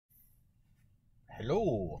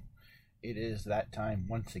Hello. It is that time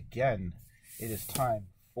once again. It is time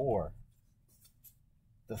for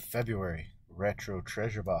the February Retro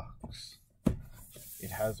Treasure Box.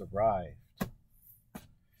 It has arrived.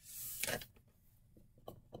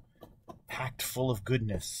 Packed full of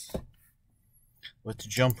goodness. Let's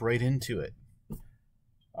jump right into it.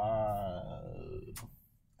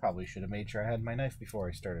 Probably should have made sure I had my knife before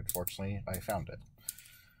I started. Fortunately, I found it.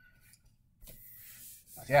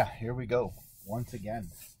 Yeah, here we go. Once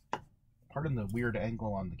again. Pardon the weird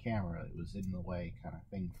angle on the camera. It was in the way kind of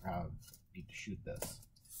thing for how I need to shoot this.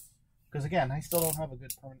 Because again, I still don't have a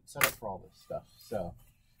good permanent setup for all this stuff. So,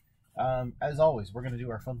 as always, we're going to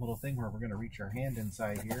do our fun little thing where we're going to reach our hand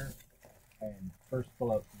inside here and first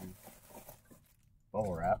pull out the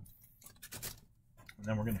bubble wrap. And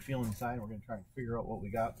then we're going to feel inside and we're going to try and figure out what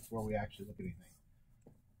we got before we actually look at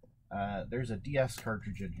anything. There's a DS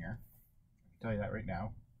cartridge in here. I can tell you that right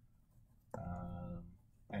now.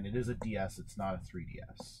 And it is a DS, it's not a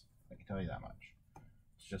 3DS. I can tell you that much.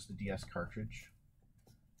 It's just a DS cartridge.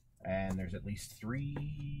 And there's at least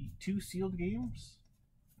two sealed games.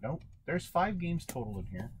 Nope, there's 5 games total in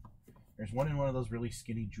here. There's one in one of those really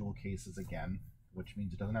skinny jewel cases again, which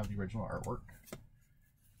means it doesn't have the original artwork.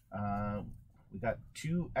 We got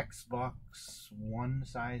 2 Xbox One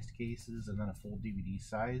sized cases and then a full DVD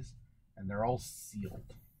size, and they're all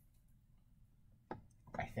sealed.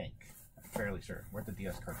 I think. I'm fairly certain. Where'd the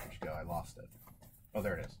DS cartridge go? I lost it. Oh,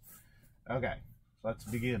 there it is. Okay, so let's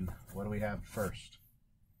begin. What do we have first?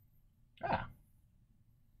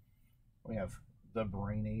 We have the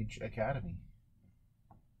Brain Age Academy.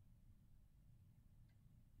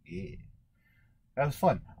 Yeah. That was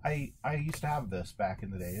fun. I used to have this back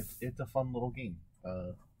in the day. It's a fun little game.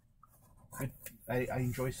 I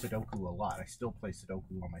enjoy Sudoku a lot. I still play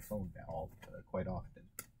Sudoku on my phone now quite often.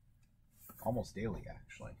 Almost daily,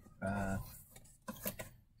 actually. So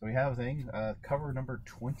we have cover number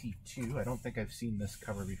 22. I don't think I've seen this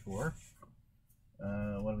cover before.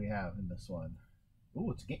 What do we have in this one?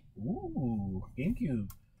 Ooh, it's a game. Ooh, GameCube.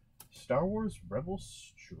 Star Wars Rebel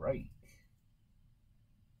Strike.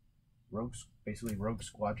 Basically Rogue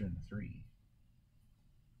Squadron 3.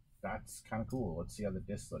 That's kind of cool. Let's see how the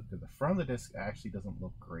disc looks. The front of the disc actually doesn't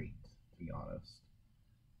look great, to be honest.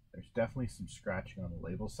 There's definitely some scratching on the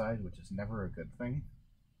label side, which is never a good thing.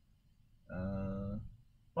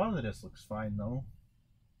 Bottom of the disc looks fine, though.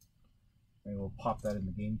 Maybe we'll pop that in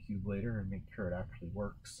the GameCube later and make sure it actually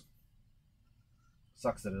works.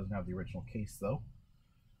 Sucks that it doesn't have the original case, though.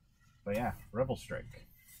 But yeah, Rebel Strike.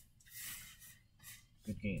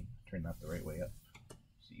 Good game. Turn that the right way up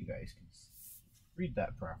so you guys can read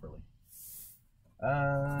that properly.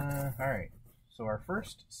 Alright. So our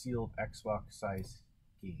first sealed Xbox size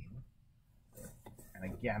game. And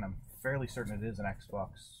again, I'm fairly certain it is an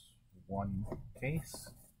Xbox One case.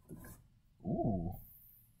 Ooh.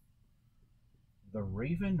 The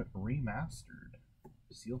Raven Remastered.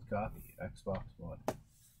 Sealed copy, Xbox One. I've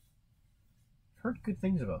heard good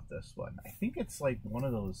things about this one. I think it's like one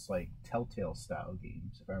of those like Telltale style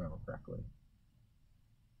games, if I remember correctly.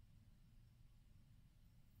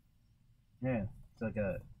 Yeah, it's like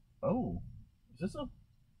a... Oh, is this a...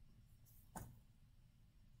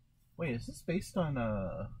 Wait, is this based on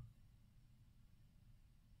a...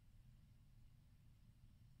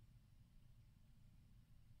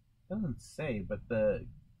 Doesn't say, but the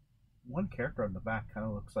one character on the back kind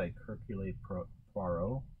of looks like Hercule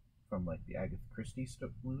Poirot from like the Agatha Christie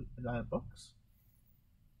books.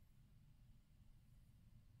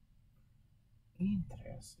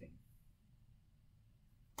 Interesting.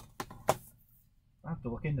 I'll have to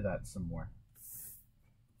look into that some more.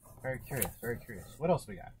 Very curious, very curious. What else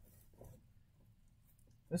we got?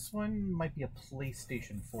 This one might be a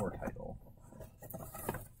PlayStation 4 title.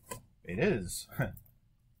 It is.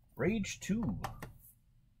 Rage 2.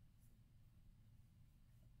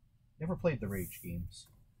 Never played the Rage games.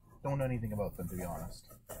 Don't know anything about them, to be honest.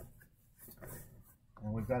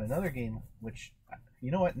 And we've got another game, which,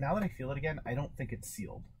 you know what, now that I feel it again, I don't think it's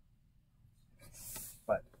sealed.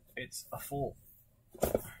 But it's a full...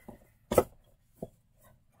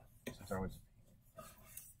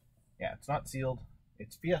 Yeah, it's not sealed.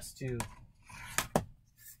 It's PS2.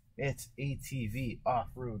 It's ATV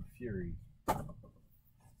Off-Road Fury.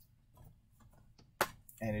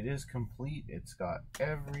 And it is complete. It's got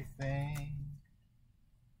everything.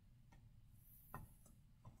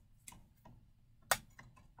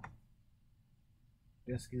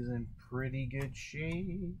 Disc is in pretty good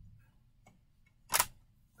shape.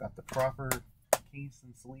 Got the proper case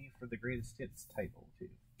and sleeve for the Greatest Hits title, too.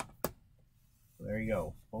 So there you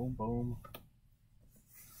go. Boom, boom,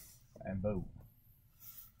 and boom.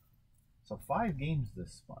 So 5 games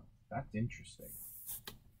this month. That's interesting.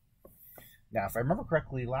 Now, if I remember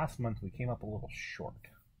correctly, last month we came up a little short.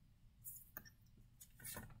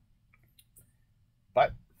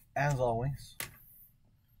 But, as always,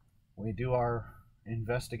 we do our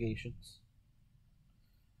investigations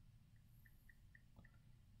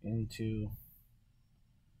into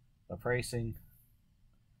the pricing.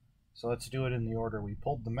 So let's do it in the order we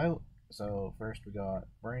pulled them out. So first we got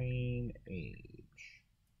Brain Age.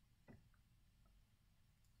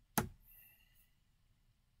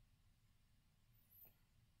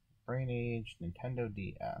 Brain Age Nintendo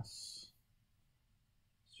DS.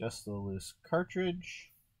 It's just the loose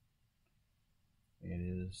cartridge. It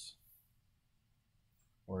is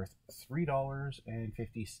worth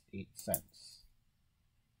 $3.58.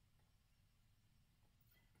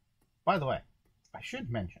 By the way, I should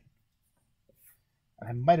mention, and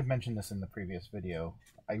I might have mentioned this in the previous video,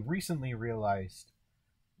 I recently realized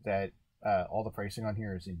that all the pricing on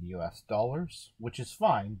here is in US dollars, which is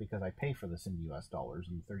fine because I pay for this in US dollars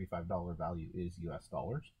and the $35 value is US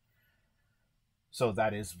dollars. So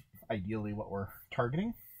that is ideally what we're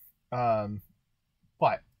targeting.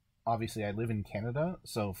 But obviously I live in Canada,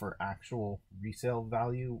 so for actual resale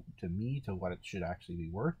value to me, to what it should actually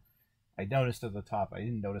be worth, I noticed at the top, I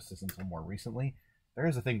didn't notice this until more recently, there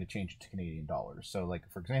is a thing to change it to Canadian dollars. So like,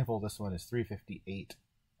 for example, this one is $3.58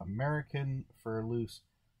 American for loose,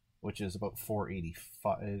 which is about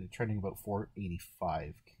 $4.85, trending about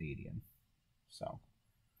 $4.85 Canadian. So,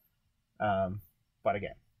 but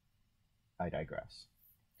again, I digress.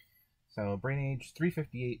 So Brain Age,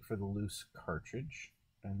 $3.58 for the loose cartridge.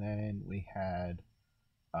 And then we had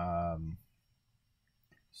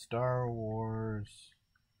Star Wars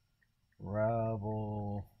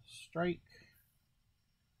Rebel Strike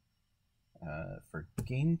for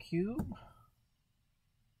GameCube.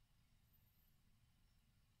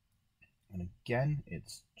 And again,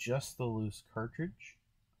 it's just the loose cartridge.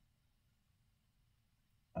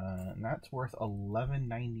 And that's worth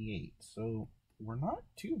 $11.98. So we're not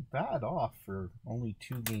too bad off for only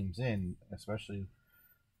 2 games in, especially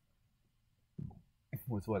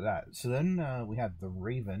with what that. So then we had The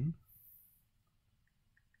Raven.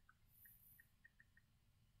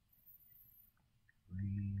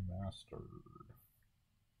 Remastered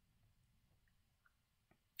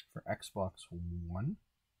for Xbox One.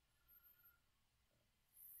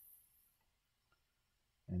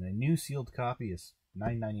 And a new sealed copy is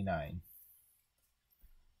 $9.99.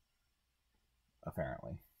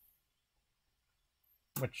 Apparently.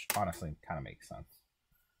 Which honestly kind of makes sense.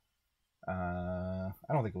 I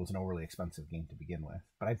don't think it was an overly expensive game to begin with,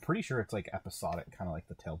 but I'm pretty sure it's like episodic, kind of like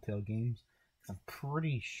the Telltale games. Because I'm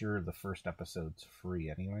pretty sure the first episode's free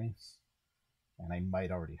anyways. And I might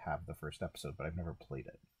already have the first episode, but I've never played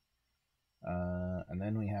it. And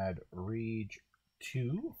then we had Rage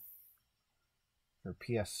 2 for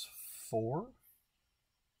PS4.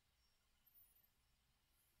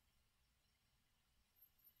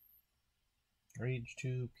 Rage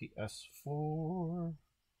 2 PS4.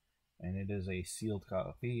 And it is a sealed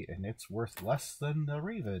copy, and it's worth less than the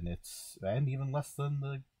Raven. And even less than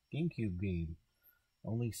the GameCube game.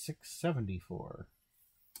 Only $6.74.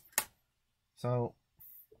 So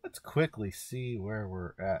let's quickly see where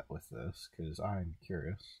we're at with this, because I'm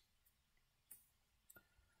curious.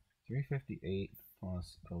 $3.58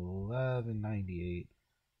 plus $11.98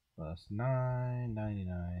 plus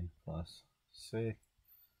 $9.99 plus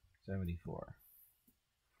 $6.74.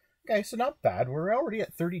 Okay, so not bad. We're already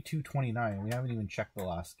at $32.29. We haven't even checked the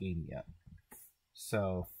last game yet.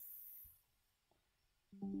 So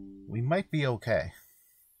we might be okay.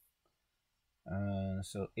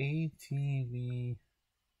 So ATV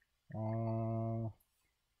Road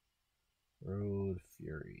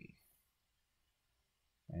Fury.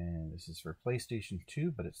 And this is for PlayStation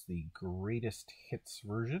 2, but it's the greatest hits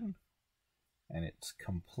version. And it's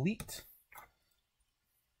complete.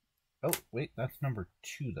 Oh, wait, that's number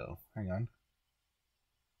 2, though. Hang on.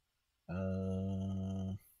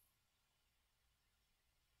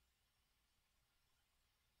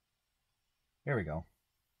 Here we go.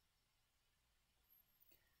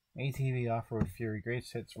 ATV Off-Road Fury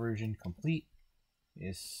Greatest Hits version complete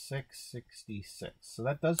is $6.66. So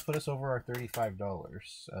that does put us over our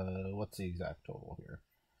 $35. What's the exact total here?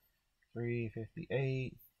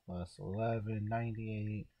 $3.58 plus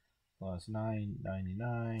 $11.98 plus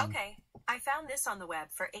 $9.99. Okay, I found this on the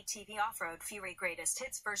web for ATV Off-Road Fury Greatest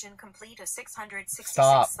Hits version complete a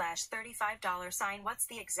 $666/$35 sign. What's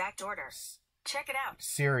the exact order? Check it out.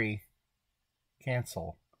 Siri,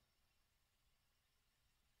 cancel.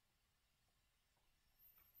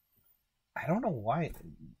 I don't know why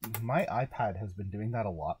my iPad has been doing that a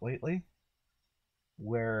lot lately.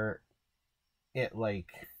 where it like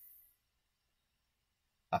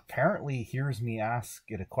apparently hears me ask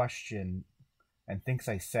it a question and thinks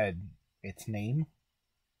I said its name.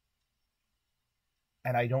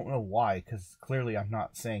 And I don't know why, because clearly I'm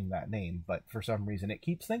not saying that name, but for some reason it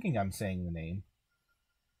keeps thinking I'm saying the name.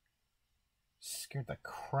 Scared the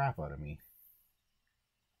crap out of me.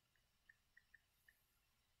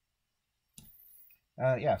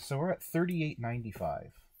 Yeah, so we're at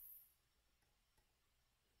 $38.95.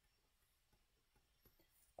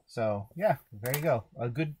 So yeah, there you go.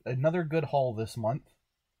 Another good haul this month.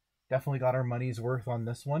 Definitely got our money's worth on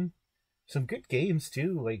this one. Some good games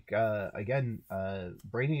too. Like again,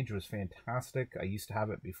 Brain Age was fantastic. I used to have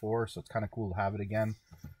it before, so it's kind of cool to have it again.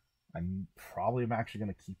 I'm actually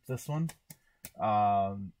going to keep this one.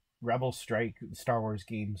 Rebel Strike, Star Wars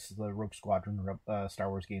games, the Rogue Squadron Star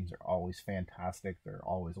Wars games are always fantastic. They're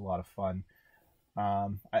always a lot of fun.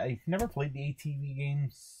 I never played the ATV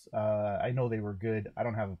games. I know they were good. I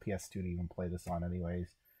don't have a PS2 to even play this on anyways.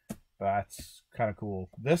 But that's kind of cool.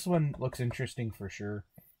 This one looks interesting for sure.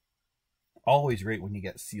 Always great when you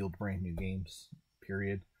get sealed brand new games,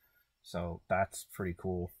 period. So that's pretty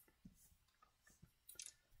cool.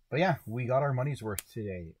 But yeah, we got our money's worth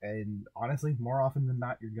today. And honestly, more often than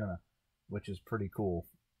not, you're gonna, which is pretty cool.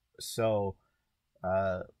 So,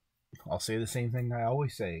 I'll say the same thing I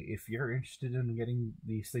always say. If you're interested in getting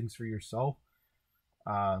these things for yourself,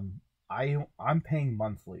 I'm paying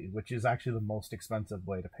monthly, which is actually the most expensive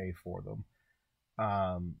way to pay for them.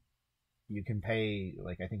 You can pay,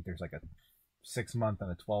 like, I think there's like a 6-month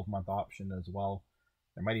and a 12-month option as well.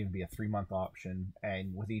 There might even be a 3-month option,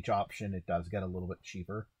 and with each option it does get a little bit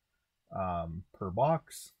cheaper per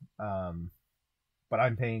box. But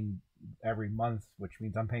I'm paying every month, which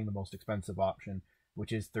means I'm paying the most expensive option,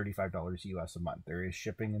 which is $35 US a month. There is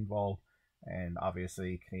shipping involved, and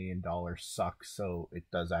obviously Canadian dollar sucks, so it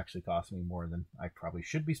does actually cost me more than I probably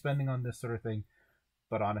should be spending on this sort of thing.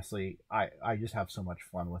 But honestly, I just have so much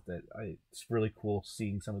fun with it. It's really cool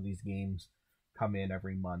seeing some of these games come in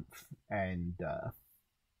every month, and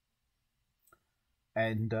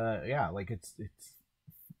yeah, like it's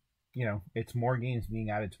you know, it's more games being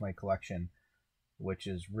added to my collection, which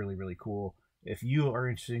is really, really cool. If you are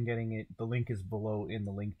interested in getting it, the link is below in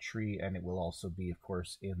the link tree, and it will also be, of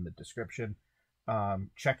course, in the description.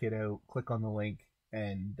 Check it out, click on the link,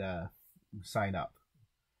 and sign up.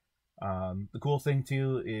 The cool thing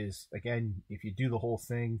too is, again, if you do the whole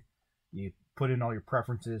thing, you put in all your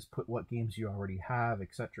preferences, put what games you already have,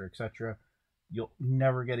 etc., etc., you'll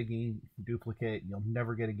never get a game duplicate. You'll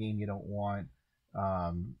never get a game you don't want.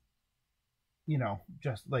 You know,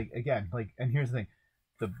 just like, again, like, and here's the thing,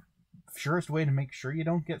 the surest way to make sure you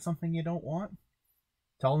don't get something you don't want,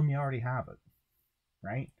 tell them you already have it,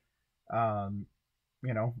 right?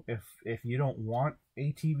 You know, if you don't want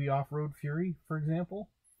ATV Off-Road Fury, for example,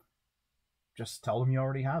 just tell them you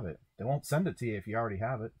already have it. They won't send it to you if you already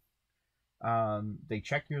have it. They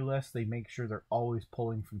check your list. They make sure they're always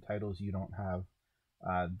pulling from titles you don't have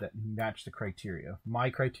that match the criteria. My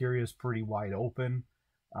criteria is pretty wide open.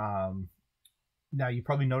 Now, you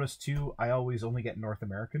probably noticed too, I always only get North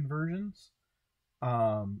American versions.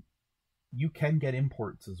 You can get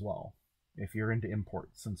imports as well if you're into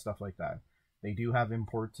imports and stuff like that. They do have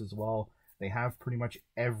imports as well. They have pretty much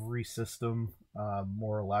every system,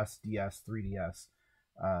 more or less, DS, 3DS,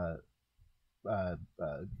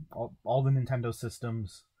 all the Nintendo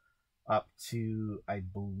systems up to, I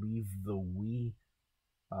believe, the Wii,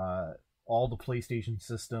 all the PlayStation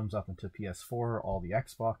systems up until PS4, all the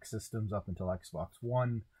Xbox systems up until Xbox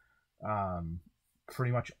One,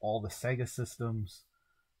 pretty much all the Sega systems,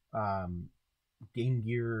 Game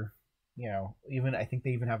Gear, you know, even, I think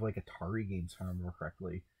they even have like Atari games, if I remember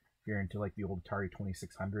correctly. If you're into like the old Atari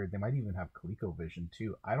 2600, they might even have ColecoVision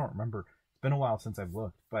too. I don't remember. It's been a while since I've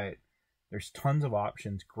looked, but there's tons of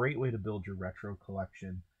options. Great way to build your retro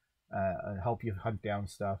collection, help you hunt down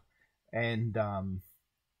stuff, and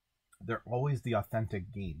they're always the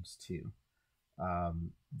authentic games too.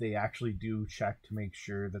 They actually do check to make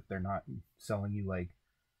sure that they're not selling you like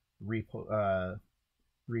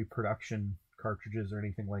reproduction cartridges or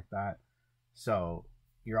anything like that. So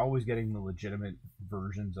you're always getting the legitimate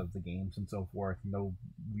versions of the games and so forth. No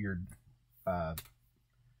weird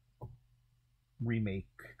remake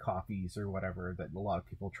copies or whatever that a lot of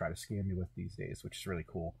people try to scam you with these days, which is really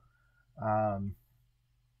cool. So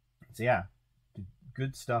yeah,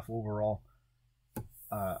 good stuff overall.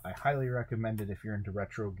 I highly recommend it if you're into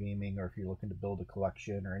retro gaming, or if you're looking to build a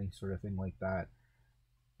collection or any sort of thing like that.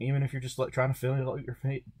 Even if you're just trying to fill out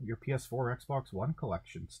your PS4, Xbox One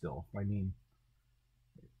collection still. I mean,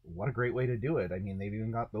 what a great way to do it. I mean, they've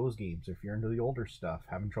even got those games. If you're into the older stuff,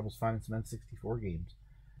 having troubles finding some N64 games,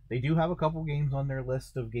 they do have a couple games on their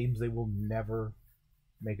list of games they will never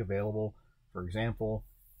make available. For example,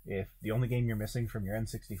 if the only game you're missing from your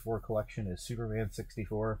N64 collection is Superman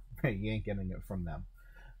 64, you ain't getting it from them.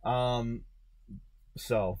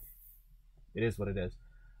 So it is what it is.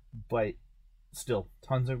 But still,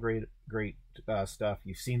 tons of great stuff.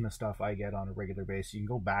 You've seen the stuff I get on a regular basis. You can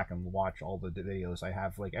go back and watch all the videos I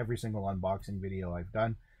have. Like every single unboxing video I've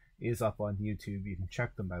done is up on YouTube. You can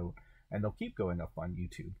check them out, and they'll keep going up on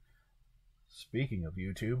YouTube. Speaking of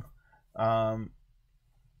YouTube,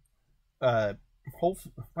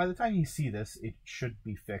 hopefully by the time you see this, it should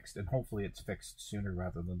be fixed, and hopefully it's fixed sooner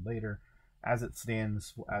rather than later. As it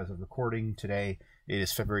stands, as of recording today, it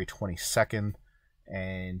is February 22nd.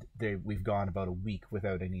 And we've gone about a week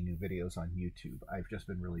without any new videos on YouTube. I've just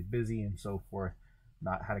been really busy and so forth,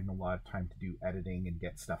 not having a lot of time to do editing and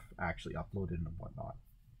get stuff actually uploaded and whatnot.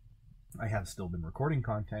 I have still been recording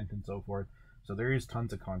content and so forth, so there is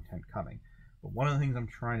tons of content coming. But one of the things I'm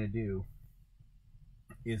trying to do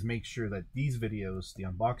is make sure that these videos, the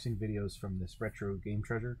unboxing videos from this Retro Game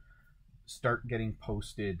Treasure, start getting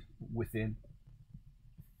posted within...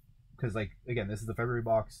 Because, like, again, this is the February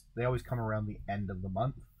box. They always come around the end of the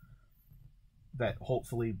month. That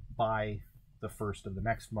hopefully by the first of the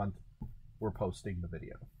next month, we're posting the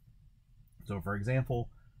video. So, for example,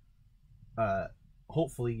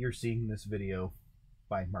 hopefully you're seeing this video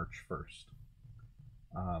by March 1st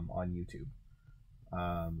on YouTube.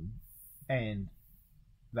 And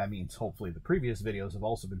that means hopefully the previous videos have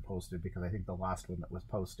also been posted, because I think the last one that was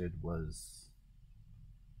posted was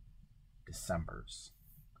December's.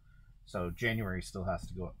 So January still has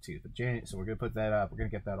to go up too. But so we're gonna put that up. We're gonna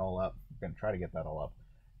get that all up. We're gonna try to get that all up,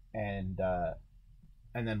 and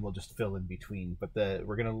then we'll just fill in between. But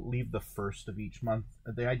we're gonna leave the first of each month.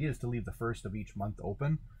 The idea is to leave the first of each month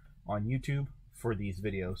open on YouTube for these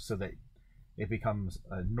videos, so that it becomes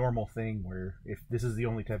a normal thing where if this is the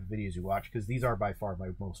only type of videos you watch, because these are by far my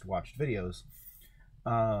most watched videos,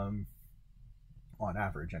 on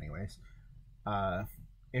average, anyways.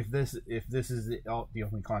 If this is the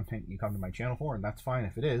only content you come to my channel for, and that's fine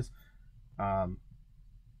if it is,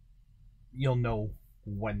 you'll know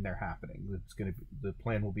when they're happening. The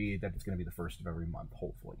plan will be that it's gonna be the first of every month,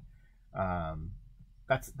 hopefully.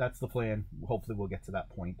 That's the plan. Hopefully we'll get to that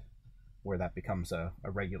point where that becomes a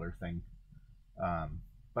regular thing.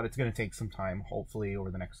 But it's gonna take some time. Hopefully over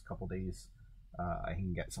the next couple days, I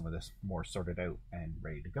can get some of this more sorted out and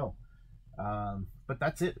ready to go. But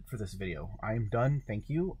that's it for this video. I'm done. Thank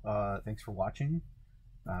you. Thanks for watching.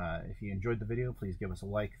 If you enjoyed the video, please give us a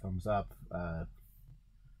like, thumbs up,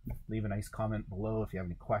 leave a nice comment below. If you have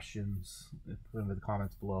any questions, put them in the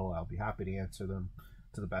comments below. I'll be happy to answer them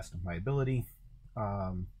to the best of my ability.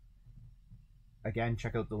 Again,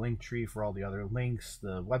 check out the link tree for all the other links.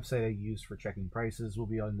 The website I use for checking prices will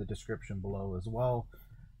be in the description below as well.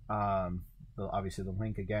 Obviously the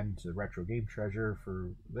link again to the Retro Game Treasure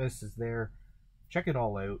for this is there. Check it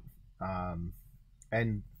all out,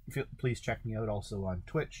 and please check me out also on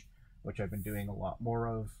Twitch, which I've been doing a lot more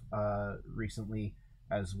of recently,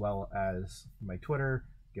 as well as my Twitter.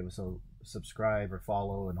 Give us a subscribe or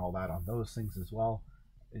follow and all that on those things as well.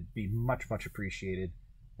 It'd be much appreciated.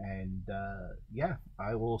 And yeah,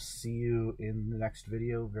 I will see you in the next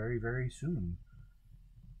video very soon.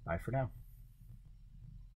 Bye for now.